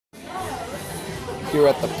here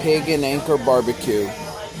at the Pig and Anchor Barbecue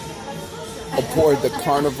aboard the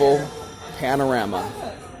Carnival Panorama.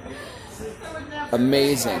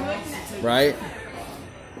 Amazing, right?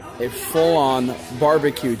 A full-on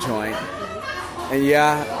barbecue joint. And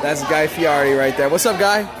yeah, that's Guy Fieri right there. What's up,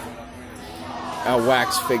 Guy? A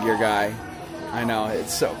wax figure guy. I know,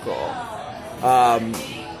 it's so cool.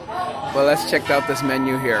 Well, let's check out this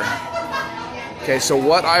menu here. Okay, so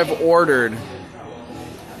what I've ordered,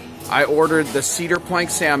 I ordered the cedar plank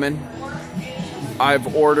salmon.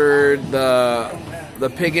 I've ordered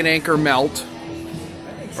the Pig and Anchor melt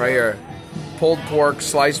right here. Pulled pork,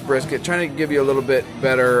 sliced brisket. Trying to give you a little bit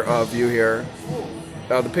better view here.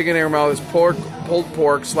 The Pig and Anchor melt is pulled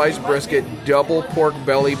pork, sliced brisket, double pork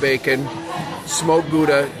belly bacon, smoked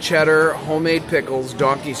Gouda, cheddar, homemade pickles,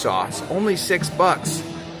 donkey sauce. Only $6.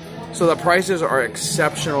 So the prices are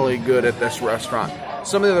exceptionally good at this restaurant.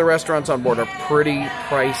 Some of the other restaurants on board are pretty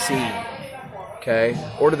pricey. Okay,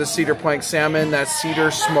 order the cedar plank salmon. That's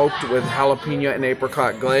cedar smoked with jalapeno and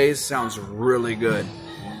apricot glaze. Sounds really good.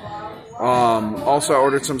 Also, I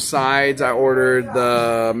ordered some sides. I ordered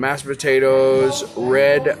the mashed potatoes,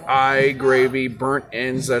 red eye gravy, burnt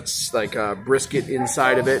ends. That's like a brisket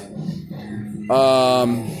inside of it.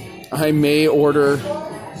 I may order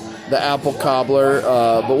the apple cobbler,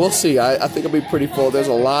 but we'll see. I think it'll be pretty full. There's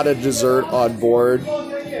a lot of dessert on board.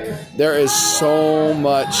 There is so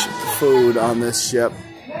much food on this ship.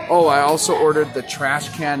 Oh, I also ordered the trash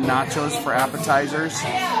can nachos for appetizers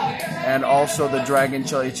and also the dragon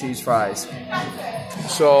chili cheese fries.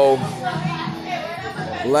 So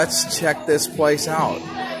let's check this place out.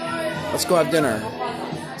 Let's go have dinner.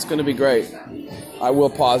 It's going to be great. I will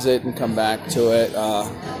pause it and come back to it.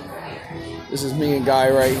 This is me and Guy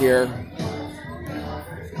right here.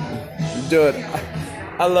 Dude,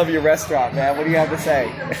 I love your restaurant, man. What do you have to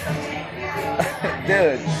say?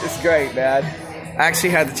 Dude, it's great, man. I actually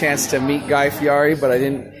had the chance to meet Guy Fieri, but I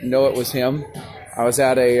didn't know it was him. I was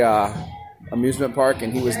at a amusement park,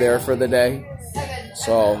 and he was there for the day.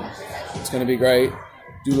 So it's going to be great.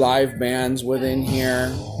 Do live bands within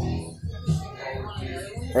here.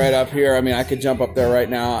 Right up here, I mean, I could jump up there right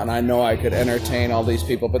now, and I know I could entertain all these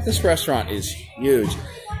people. But this restaurant is huge.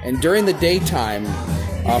 And during the daytime,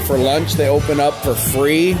 for lunch, they open up for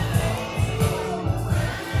free.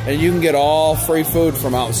 And you can get all free food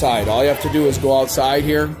from outside. All you have to do is go outside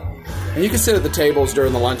here. And you can sit at the tables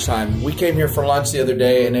during the lunchtime. We came here for lunch the other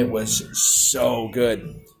day, and it was so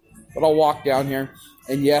good. But I'll walk down here.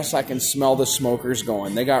 And yes, I can smell the smokers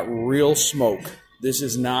going. They got real smoke. This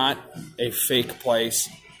is not a fake place.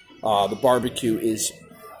 The barbecue is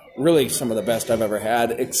really some of the best I've ever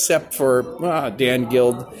had, except for Dan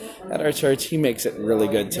Guild at our church. He makes it really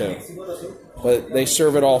good too. But they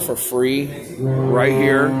serve it all for free right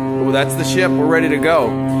here. Ooh, that's the ship. We're ready to go.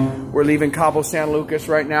 We're leaving Cabo San Lucas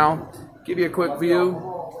right now. Give you a quick view.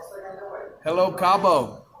 Hello,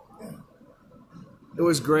 Cabo. It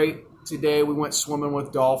was great today. We went swimming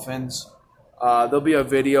with dolphins. There'll be a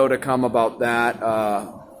video to come about that.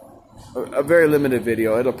 A very limited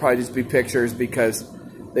video. It'll probably just be pictures because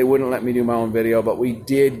they wouldn't let me do my own video, but we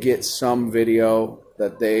did get some video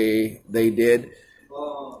that they did.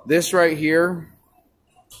 This right here,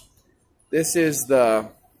 this is the,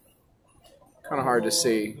 kind of hard to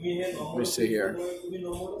see. Let me see here.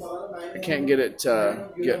 I can't get it to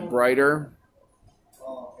get brighter.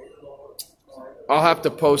 I'll have to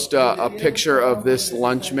post a picture of this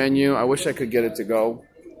lunch menu. I wish I could get it to go.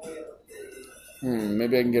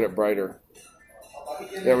 Maybe I can get it brighter.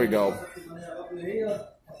 There we go.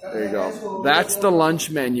 There you go. That's the lunch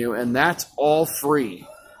menu, and that's all free.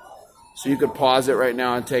 So you could pause it right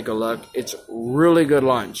now and take a look. It's really good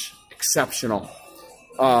lunch. Exceptional.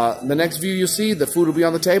 The next view you see, the food will be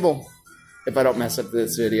on the table. If I don't mess up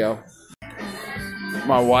this video.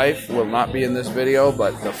 My wife will not be in this video,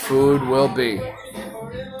 but the food will be.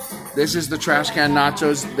 This is the trash can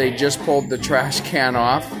nachos. They just pulled the trash can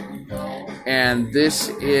off. And this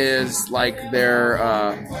is like their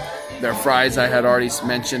fries I had already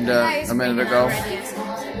mentioned a minute ago.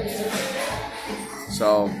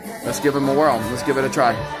 So let's give them a whirl. Let's give it a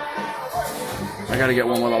try. I gotta get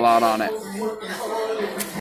one with a lot on it.